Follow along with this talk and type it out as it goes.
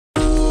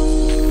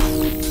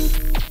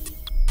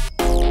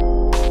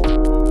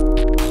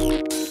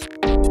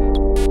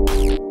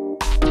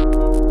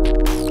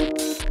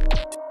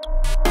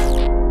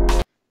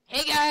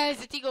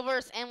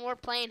Universe, and we're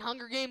playing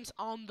Hunger Games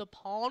on the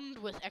pond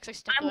with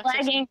XxDeathoxX. I'm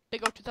lagging.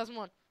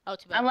 BigO2001. Oh,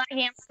 too bad. I'm lagging.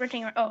 I'm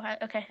sprinting. Oh,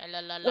 okay.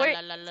 Wait.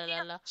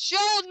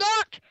 Shall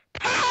not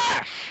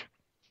pass.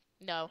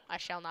 No, I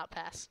shall not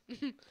pass.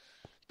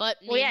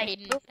 But me Well, yeah, and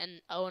Hayden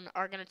and Owen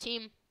are gonna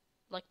team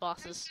like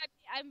bosses.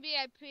 I'm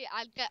VIP.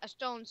 I'll get a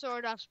stone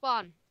sword off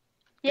spawn.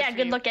 Yeah,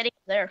 good luck getting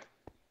there.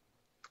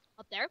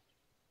 Up there?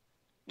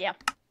 Yeah.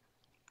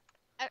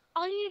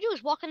 All you need to do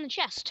is walk in the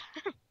chest.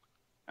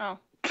 Oh,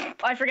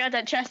 I forgot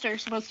that chests are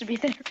supposed to be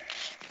there.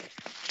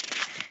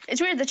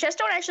 It's weird. The chests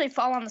don't actually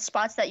fall on the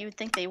spots that you would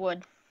think they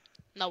would.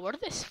 No, where do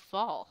they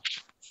fall?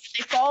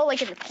 They fall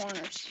like in the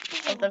corners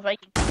of the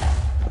Viking.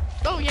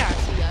 Oh yeah, I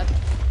see that.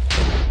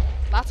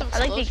 Lots of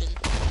explosions.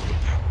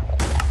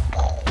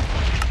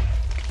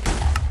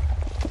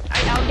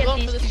 I'll get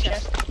going for these this two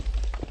chest. chests.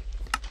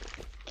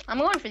 I'm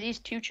going for these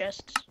two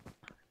chests.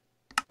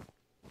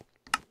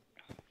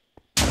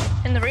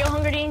 In the real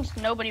Hunger Games,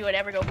 nobody would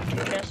ever go for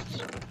two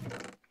chests.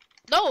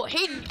 No,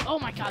 Hayden! Oh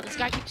my god, this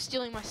guy keeps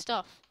stealing my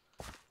stuff.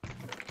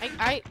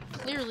 I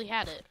clearly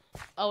had it.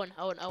 Owen.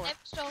 I have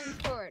stone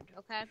sword,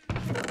 okay?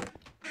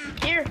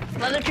 Here,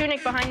 leather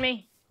tunic behind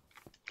me.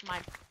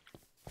 Mine.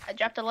 I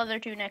dropped a leather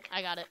tunic.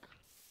 I got it.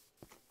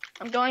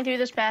 I'm going through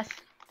this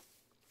path.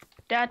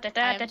 I'm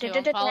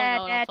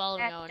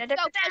following Owen. Go,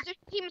 guys, there's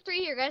a team of 3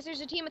 here, guys.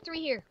 There's a team of 3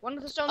 here. One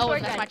with a stone Oh,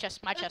 sword, that's guys. my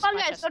chest, my chest, Spawn,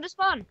 my guys, chest. go to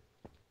spawn.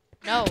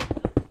 No.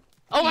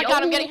 Oh my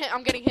god, I'm getting hit,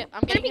 I'm getting hit,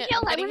 I'm getting hit, I'm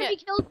I'm getting gonna hit.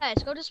 be killed, guys.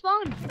 Go to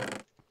spawn.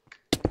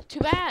 Too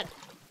bad.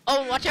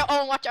 Oh, watch out,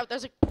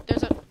 there's a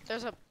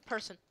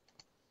person.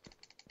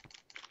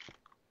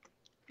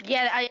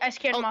 Yeah, I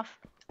scared him off.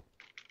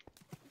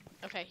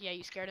 Okay, yeah,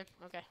 you scared him.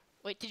 Okay.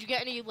 Wait, did you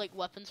get any like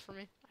weapons for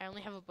me? I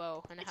only have a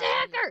bow and a It's a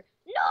hacker!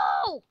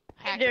 No!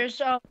 hacker. There's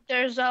Guys,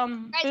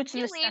 boots can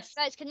in you the leave? chest.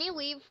 Guys, can you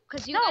leave?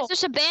 Because you No. guys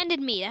just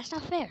abandoned me. That's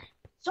not fair.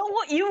 So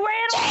what? You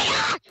ran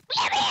off.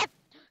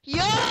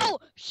 Yo!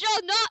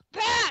 Shall not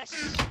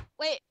pass!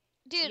 Wait,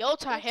 dude. Yo,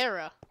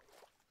 Tahara.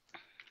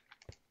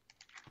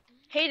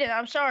 Hayden,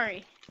 I'm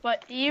sorry,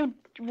 but you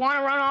want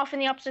to run off in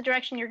the opposite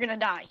direction, you're gonna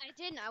die. I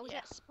didn't. I was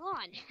at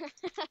spawn.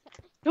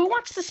 Who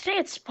wants to stay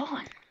at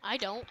spawn? I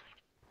don't.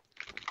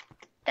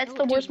 That's No,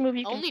 the worst dude, move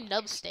you can. Only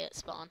nubs stay at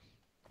spawn.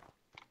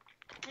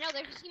 I know,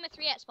 there's a team of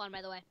 3 at spawn,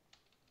 by the way.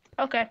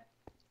 Okay.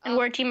 And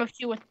we're a team of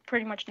 2 with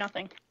pretty much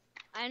nothing.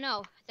 I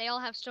know. They all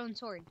have stone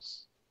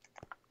swords.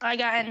 I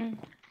got an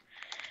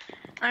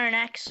iron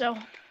axe, so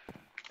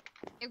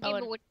Give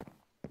Gabe a wood.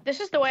 this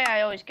is the way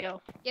I always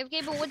go. Give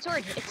Gabe a wood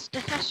sword. That's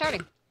not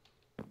starting.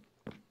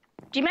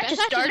 Do you match That's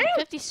just starting?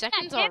 50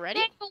 seconds Give already?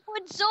 Gabe a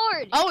wood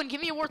sword. Oh, and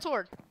give me a war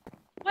sword.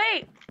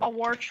 Wait, a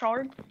war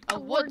shard? A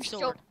wood wood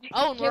sword. sword.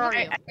 Oh, and where are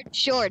you?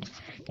 Sword.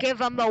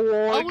 Give him a wood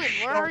Owen,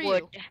 where are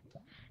you?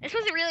 This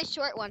was a really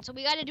short one, so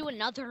we gotta do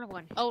another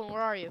one. Owen,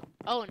 where are you?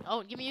 Owen,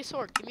 give me a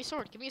sword. Give me a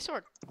sword. Give me a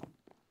sword.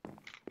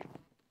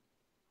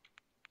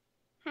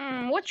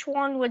 Which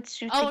one would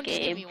suit the Owen, just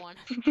give game? me one.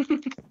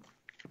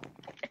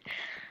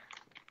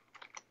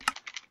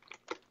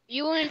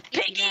 You and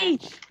Piggy!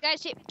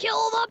 guys,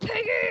 kill the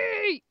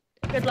piggy!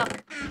 Good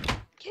luck.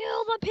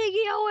 Kill the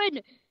piggy,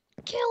 Owen!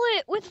 Kill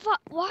it with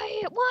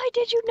why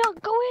did you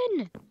not go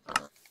in?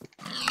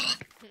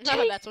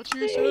 No, that's what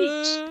you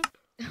said.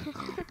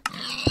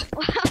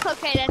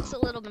 Okay, that's a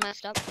little bit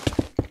messed up.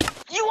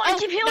 You want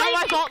to keep healing me?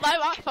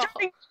 My fault.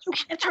 You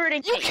kept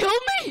hurting You me.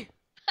 killed me!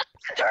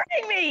 Kept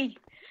hurting me!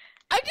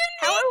 I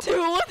didn't mean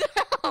to. What the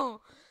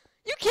hell?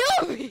 You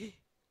killed me.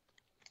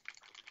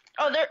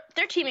 Oh,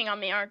 they're teaming on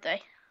me, aren't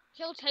they?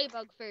 Kill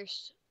Taybug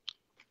first.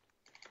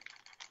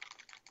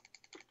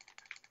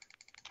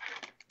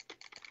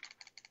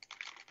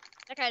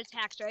 That guy's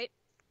hacked, right?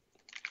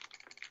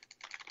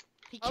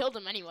 He killed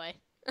him anyway.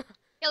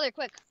 Kill her,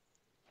 quick.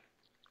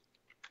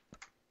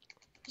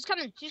 She's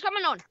coming. She's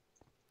coming on.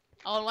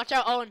 Owen, watch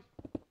out, Owen.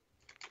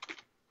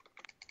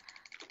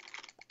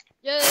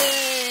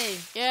 Yay!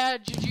 Yeah,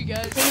 GG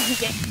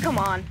guys. Come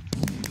on.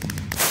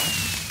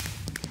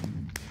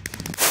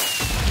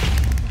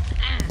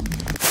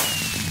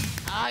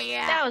 Oh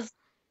yeah.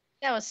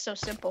 That was so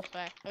simple.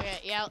 Okay,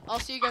 yeah, I'll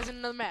see you guys in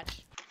another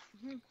match.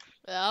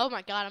 Oh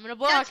my god, I'm in a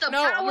block. That's the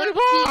No, I'm power in a of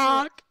people.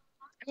 block.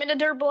 I'm in a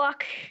dirt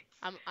block.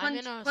 I'm Punch,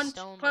 in a punch,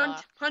 stone punch,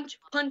 block. punch,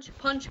 punch,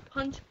 punch,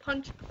 punch,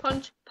 punch,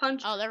 punch,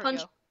 punch, Oh, there we punch,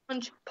 go.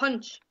 punch,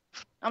 punch.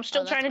 I'm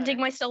still Oh, trying to that's dig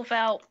myself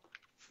out.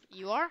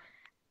 You are?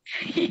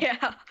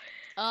 Yeah.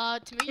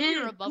 To me,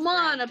 you're above Come on,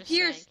 ground, up just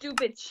here, saying.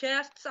 stupid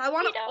chests. I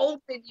want to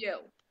open you.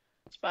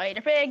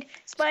 Spider pig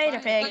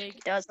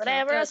does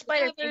whatever a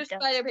spider pig does.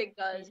 Spider pig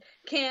does.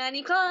 Can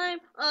he climb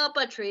up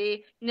a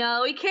tree?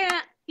 No, he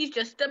can't. He's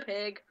just a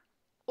pig.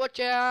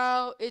 Watch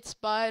out, it's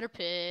Spider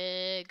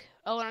Pig.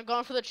 Oh, and I'm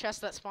going for the chest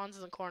that spawns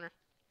in the corner.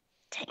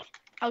 Dang it.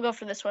 I'll go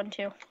for this one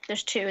too.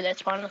 There's 2 that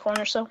spawn in the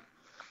corner, so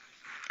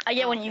I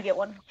get one, you get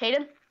one.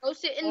 Hayden? Go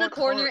sit in Or the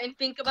corner and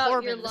think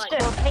about your Corbin. life.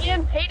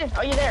 Hayden,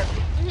 are you there?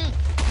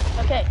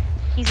 Okay,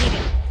 he's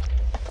eating.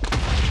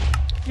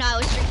 No, I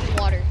was drinking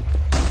water.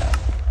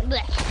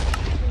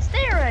 Blech. Is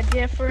there a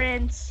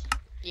difference?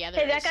 Yeah,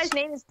 there Hey, that is. guy's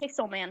name is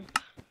Pixel Man.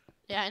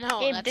 Yeah, I know.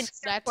 Gabe, did you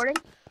start recording?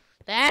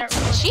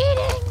 That's cheating.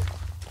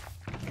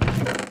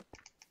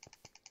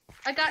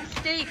 I got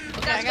steak.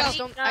 Okay, I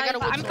gotta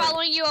wood I'm sword.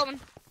 following you, Owen.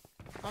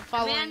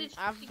 I'm Managed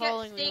I'm to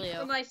following get steak Leo.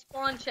 from my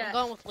spawn chest. I'm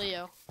going with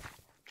Leo.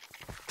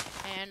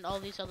 And all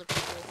these other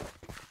people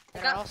I that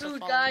are got also food,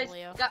 following guys.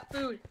 Leo. Got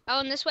food.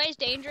 Owen, this way is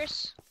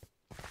dangerous.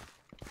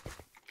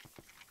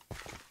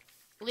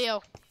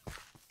 Leo.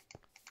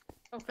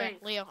 Okay.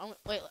 Leo.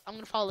 I'm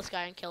gonna follow this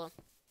guy and kill him.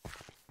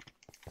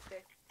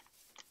 Okay.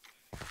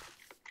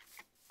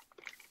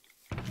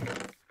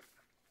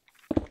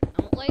 I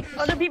don't like this.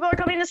 Other people are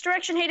coming this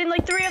direction, Hayden.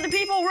 Like 3 other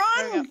people. There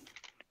we Run! go.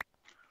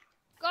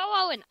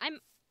 Go, Owen. I'm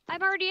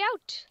already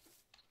out.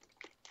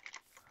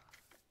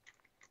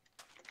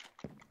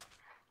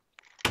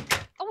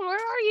 Owen, where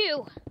are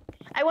you?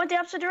 I went the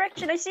opposite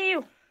direction. I see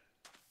you.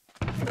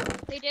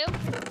 They do?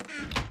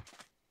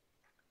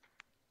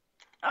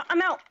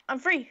 I'm out. I'm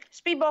free.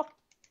 Speedball.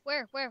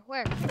 Where?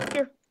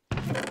 Here.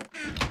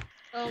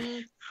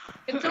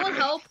 Can someone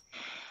help?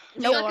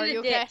 I'm Leo, stuck are in you a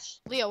okay? ditch.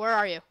 Leo, where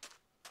are you?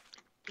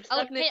 I'm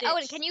stuck in a ditch.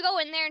 Owen, can you go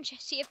in there and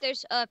see if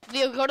there's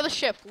Leo, go to the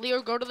ship.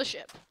 Leo, go to the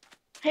ship.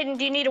 Hayden,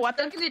 do you need a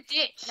weapon? Stuck in a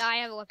ditch. No, I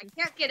have a weapon.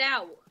 I can't get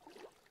out.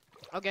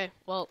 Okay,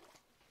 well,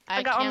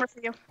 I got can't- armor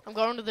for you. I'm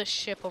going to the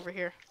ship over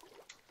here.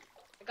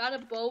 I got a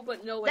bow,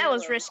 but no That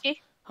was arrow.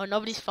 risky. Oh,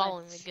 nobody's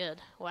following me.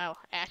 Good. Wow,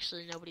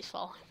 actually, nobody's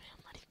following me.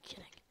 I'm not even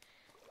kidding.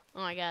 Oh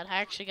my god, I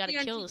actually got a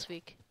TNT. kill this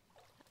week.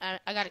 I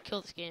got to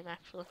kill this game,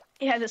 actually.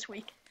 Yeah, this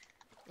week.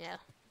 Yeah.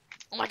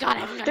 Oh my god,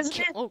 I haven't got a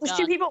kill. Oh There's god.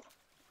 2 people.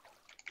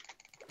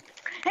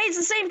 Hey, it's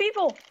the same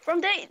people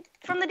from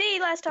the D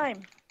last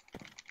time.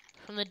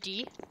 From the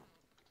D?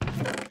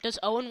 Does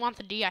Owen want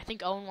the D? I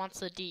think Owen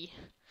wants the D.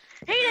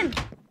 Hayden!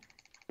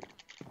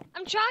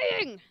 I'm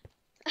trying.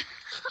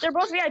 They're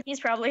both VIPs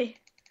probably.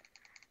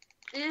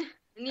 I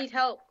need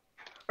help.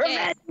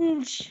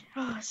 Revenge!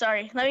 Oh,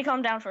 sorry. Let me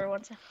calm down for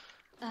one second.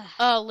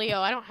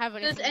 Leo, I don't have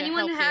anything Does to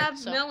anyone help have you,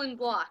 so. melon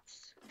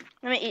blocks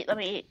Let me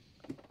eat.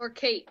 or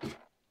cake?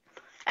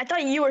 I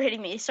thought you were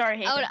hitting me. Sorry,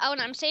 Hayden. Owen,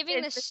 I'm saving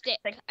It's this just stick.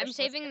 like I'm this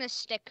saving this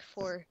stick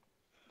for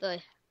the.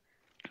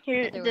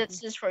 Here, Other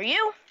this is for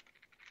you.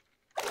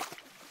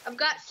 I've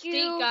got steak,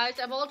 You- guys.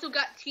 I've also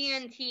got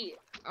TNT.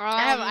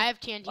 I have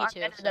TNT Lock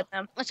too. that So. at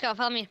them. Let's go.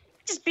 Follow me.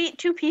 Just beat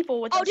 2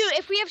 people with Oh, this. dude,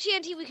 if we have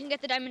TNT, we can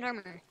get the diamond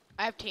armor.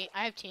 I have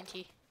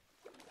TNT.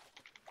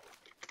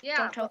 Yeah,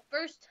 Don't help. but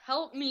first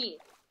help me.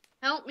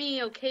 Help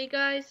me, okay,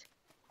 guys?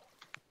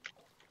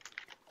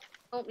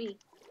 Help me,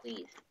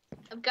 please.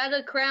 I've got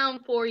a crown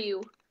for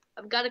you.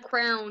 I've got a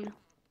crown.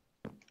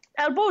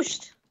 I'll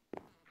boost.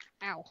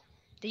 Ow.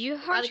 Did you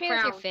Got a punch me with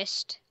your crown.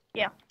 fist?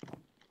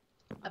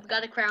 I've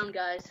got a crown,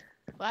 guys.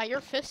 Wow,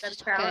 your fist Got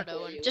is a crown hard, for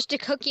Owen. you. Just a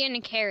cookie and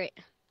a carrot.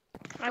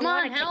 Come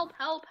on, help,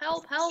 help,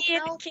 help, help,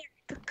 help,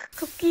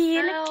 Cookie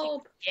and a carrot.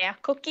 help, Yeah,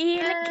 cookie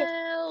and a carrot.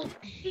 help.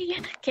 Yeah,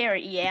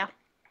 carrot, yeah.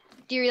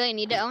 Do you really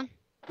need it, Owen?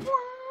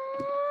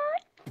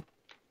 What?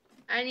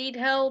 I need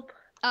help.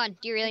 Owen,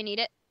 do you really need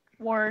it?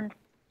 Word.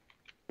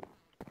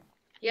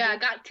 Yeah, I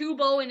got 2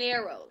 bow and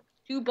arrows.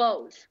 2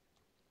 bows.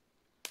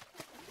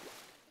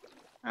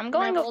 I'm And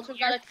going I've over also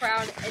here. got a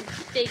crown and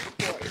steak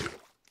for you.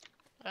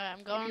 I'm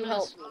If going you to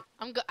help this,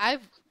 me.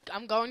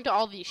 I'm going to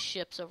all these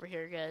ships over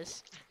here,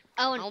 guys.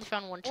 I Owen, only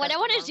found one chest. what I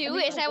want to on do them.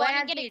 is I want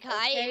to get a wagons,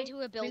 guy okay? into a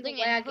Bring the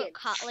building and put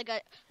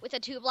wagons. with a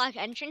 2-block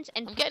entrance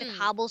and I'm put the getting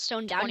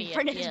cobblestone down 20 in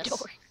front of yes. the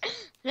door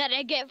that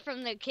I get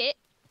from the kit.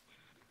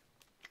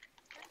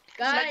 I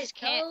Guys, just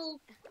can't-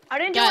 help. I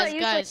didn't do what I Guys,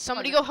 usually.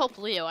 somebody go help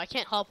Leo. I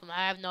can't help him.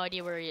 I have no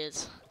idea where he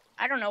is.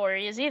 I don't know where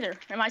he is either.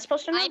 Am I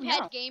supposed to know?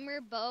 iPad No. gamer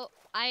what?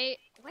 Why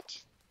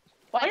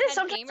iPad does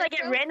sometimes Gamer I get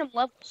Pro? random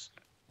levels?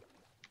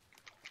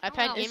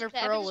 iPad know, Gamer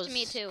that Pro happens was to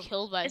me too.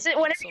 killed by Is it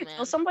whenever Pixel you Man.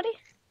 kill somebody?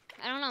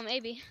 I don't know,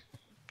 maybe.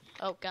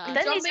 Oh god.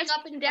 That- Jumping means-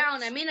 up and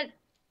down. I'm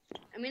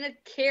in a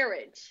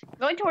carriage.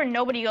 Going to where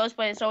nobody goes,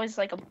 but it's always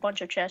like a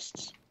bunch of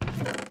chests.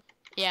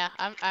 Yeah,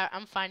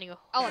 I'm finding a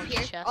Oh, whole up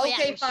here? chest. Oh, yeah,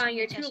 Okay, there's fine.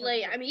 You're chests too over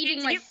late. here. I'm eating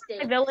Did my you go in steak.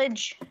 my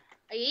village?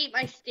 I ate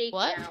my steak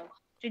What? now.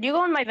 Did you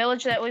go in my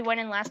village that we went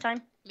in last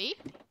time? Me?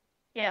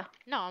 Yeah.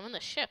 No, I'm in the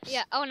ships.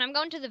 Yeah. Oh, and I'm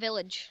going to the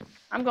village.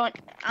 I'm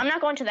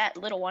not going to that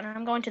little one.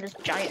 I'm going to this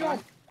giant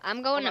one.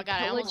 I'm going Oh my to God,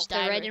 I pillage almost the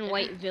died red right and there.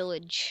 white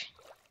village.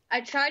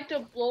 I tried to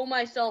blow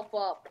myself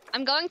up.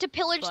 I'm going to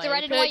pillage the But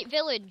red if and it- white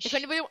village. If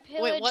anybody,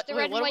 Pillage the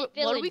red and white what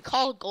do we village.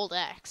 call a gold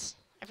axe?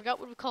 I forgot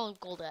what we call a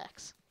gold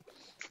axe.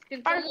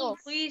 Can Sparkles. someone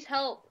please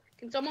help?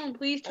 Can someone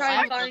please Oh, try I and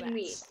have gold find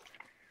me?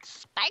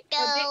 axe. I'm a bit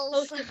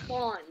close Sparkles. to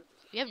spawn.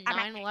 We have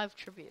 9 live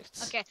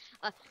tributes. Okay.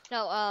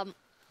 No.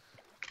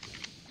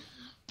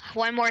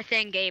 One more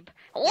thing, Gabe.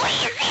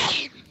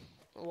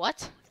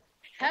 What?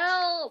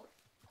 Help!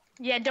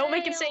 Yeah, don't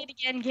make him say it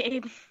again,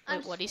 Gabe.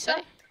 I'm What'd he stuck.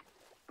 say?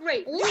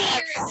 Great. We're in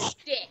a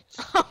ditch.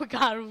 Oh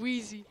god,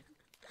 Wheezy.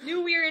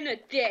 Knew we were in a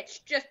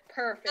ditch. Just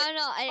perfect.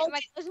 No, Oh, my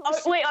cousin Oh,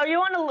 was wait, are you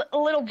on a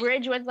little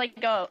bridge with like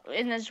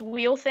in this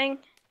wheel thing?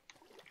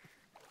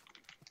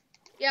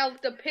 Yeah,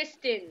 with the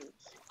pistons.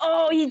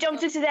 Oh, he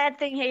jumped into that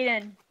thing,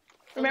 Hayden.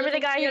 Remember the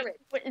little guy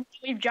carrot.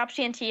 we dropped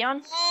TNT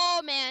on?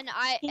 Oh man,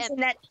 I He's am in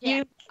that.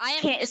 You I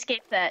am can't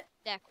escape that.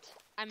 decked.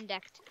 I'm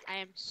decked. I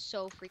am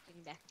so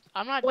freaking decked.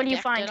 I'm not What do you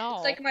decked find? at all.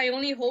 It's like my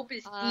only hope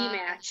is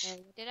D-match.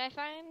 What did I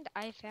find?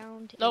 I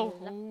found. No.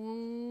 I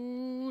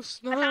found a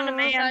Snap.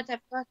 man. Guys,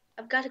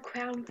 I've got a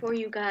crown for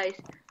you guys.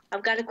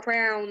 I've got a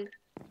crown.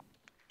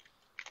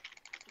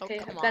 Oh, Okay,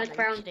 come I've on, got are a you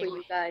crown for kidding you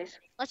me? guys.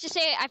 Let's just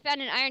say I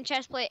found an iron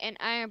chest plate and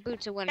iron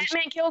boots of winners.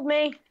 Batman killed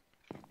me.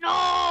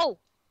 No!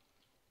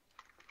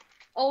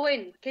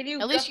 Owen, can you?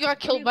 At least you got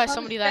can killed by come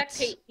somebody that's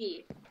spectate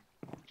me?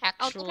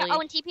 actually. Oh,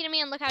 and TP to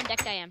me and look how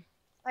decked I am.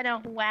 I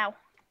know. Wow.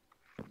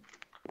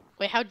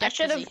 Wait, how decked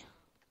is he?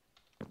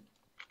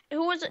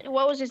 Who was it?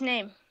 What was his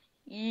name?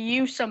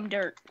 You some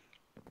dirt.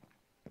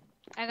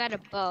 I got a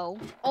bow.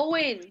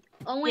 Owen,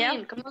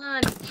 Yeah? come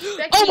on.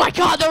 Oh my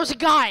God, there was a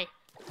guy!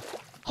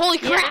 Holy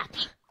Yeah. crap!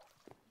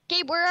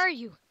 Gabe, where are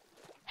you?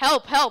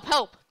 Help! Help!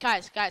 Help!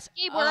 Guys!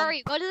 Gabe, where are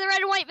you? Go to the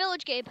red and white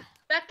village, Gabe.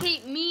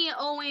 Spectate me,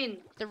 Owen.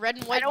 The red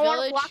and I white don't want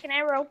to village. block an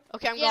arrow.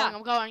 Okay, I'm Yeah.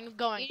 going. I'm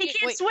going. He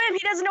can't Wait, swim. He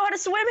doesn't know how to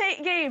swim,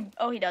 Gabe.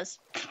 Oh, he does.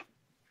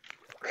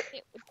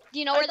 Do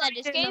you know I where thought that he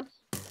is, didn't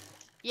Gabe?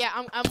 yeah,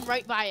 I'm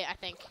right by it. I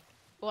think.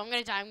 Oh, I'm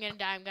gonna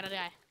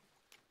die.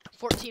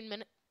 14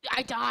 minutes.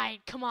 I died.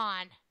 Come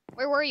on.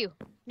 Where were you?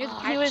 Near the Oh,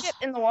 He pirate was ship?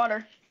 in the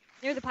water.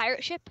 Near the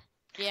pirate ship?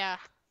 Yeah.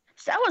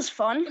 That was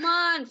fun. Come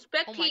on, Oh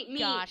spectate my me.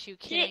 gosh, you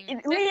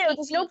kidding? Leo,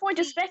 there's no point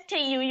to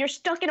spectate you. You're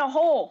stuck in a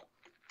hole.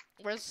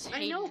 Where's I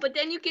Hayden? know, but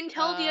then you can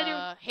tell the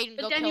other. Hayden,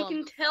 But go then kill you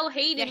him. can tell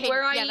Hayden Hayden,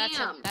 where I yeah, am.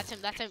 that's him.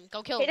 That's him.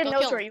 Go kill him. Hayden Go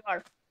knows kill where him. you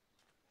are.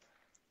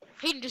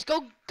 Hayden, just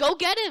go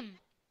get him.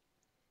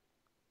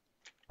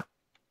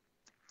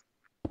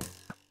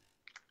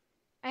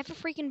 I have a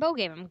freaking bow,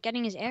 Gabe. I'm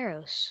getting his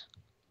arrows.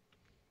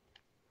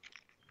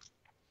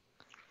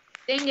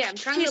 Dang it, I'm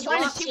trying He's to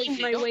trying to block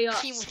team my Don't way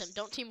up. team with him.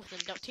 Don't team with him.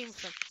 Don't team with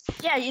him.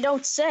 Yeah, you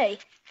don't say.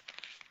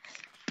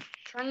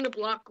 Trying to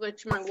block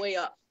glitch my way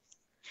up.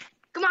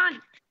 Come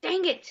on!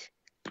 Dang it!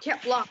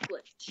 Can't block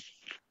glitch.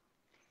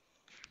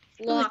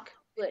 Block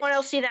glitch. Anyone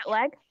else see that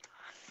lag?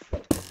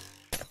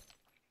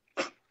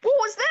 What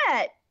was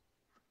that?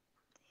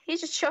 He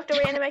just chucked a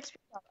random XP.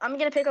 I'm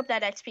gonna pick up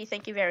that XP.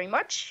 Thank you very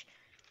much.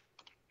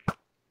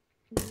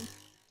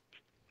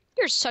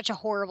 You're such a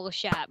horrible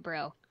shot,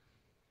 bro.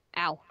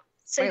 Ow.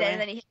 Say Wait, that wait.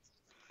 and then he hits.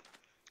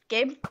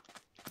 Gabe,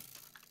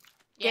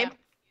 Yeah. Gabe?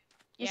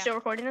 You Yeah. still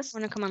recording this?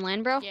 Wanna come on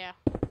land, bro? Yeah.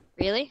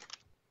 Really?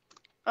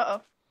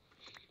 Uh-oh.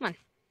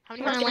 How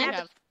many Come more on, do you Lance.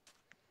 have?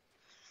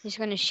 He's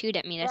gonna shoot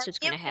at me. That's what's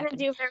gonna happen.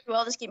 do very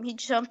well this game. He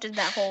jumped in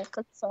that hole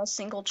because it's a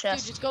single Dude,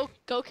 chest. just go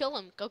kill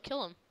him. Go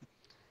kill him.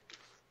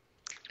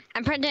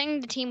 I'm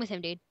pretending to team with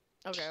him, dude.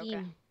 Okay. Okay.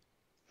 Team.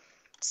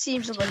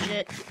 Seems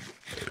legit.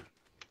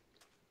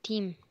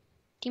 Team.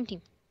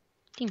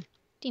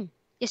 Team.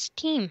 Yes,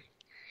 team.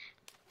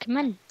 Come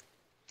on.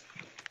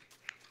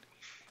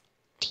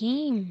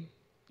 Team.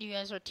 You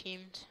guys are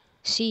teamed.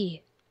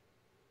 See.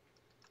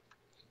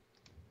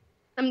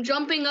 I'm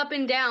jumping up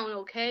and down,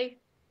 okay?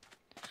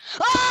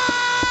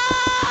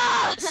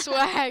 Ah!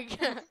 Swag.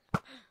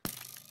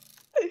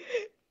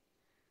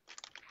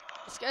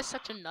 This guy's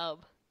such a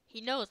nub.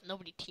 He knows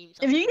nobody teams.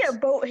 If you get a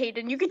boat,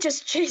 Hayden, you could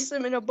just chase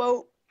him in a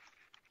boat.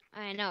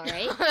 I know,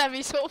 right? That'd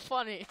be so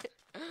funny.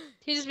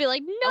 He'd just be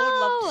like, no.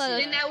 I would love to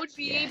see Then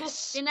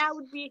I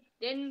would be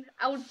Yes. then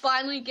I would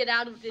finally get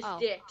out of this Oh.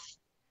 ditch.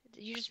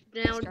 You just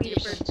Then I would be the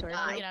Dude, first to sorry.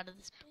 die. Get out of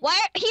this. Why?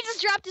 He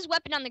just dropped his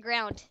weapon on the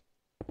ground.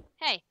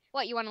 Hey,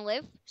 what? You want to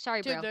live?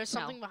 Sorry, Dude, bro. there's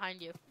No, something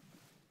behind you.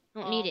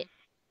 don't need it.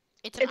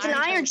 It's It's an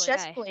iron chest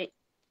chest guy. plate.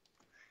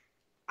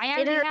 I Hayden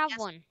already already have has-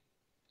 one.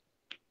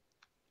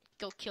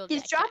 Go kill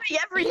He's that dropping guy.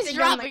 everything. He's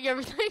on dropping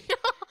everything.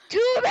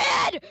 Too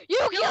bad! You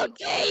Kill him, killed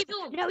kill him, Gabe!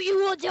 kill him. Now you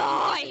will I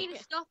die! need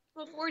stuff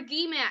before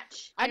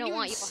D-match. I don't didn't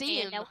want even your see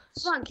him.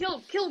 handouts. Come on,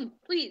 kill him,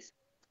 please.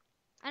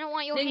 I don't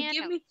want your Then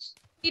handouts.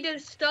 give me the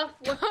stuff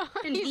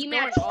when He's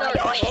D-match going all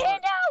starts. Your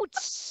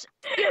handouts!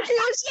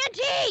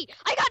 TNT!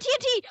 I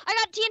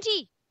got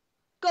TNT!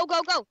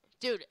 Go!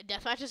 Dude,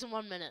 deathmatch is in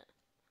 1 minute.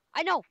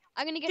 I know.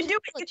 I'm gonna You get can do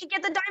it. You can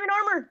get the diamond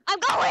armor. I'm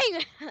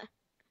going!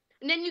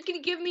 And then you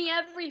can give me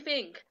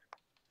everything.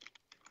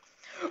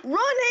 Run, Hayden,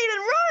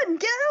 run!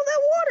 Get out of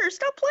that water.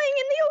 Stop playing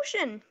in the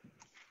ocean.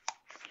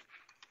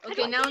 do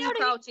Okay, I now get I'm out of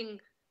here? crouching.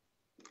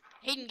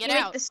 Hayden, get You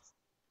make out. this-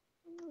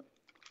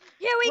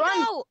 Here we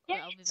Run. go!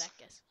 Yeah, I'll be back,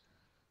 guys.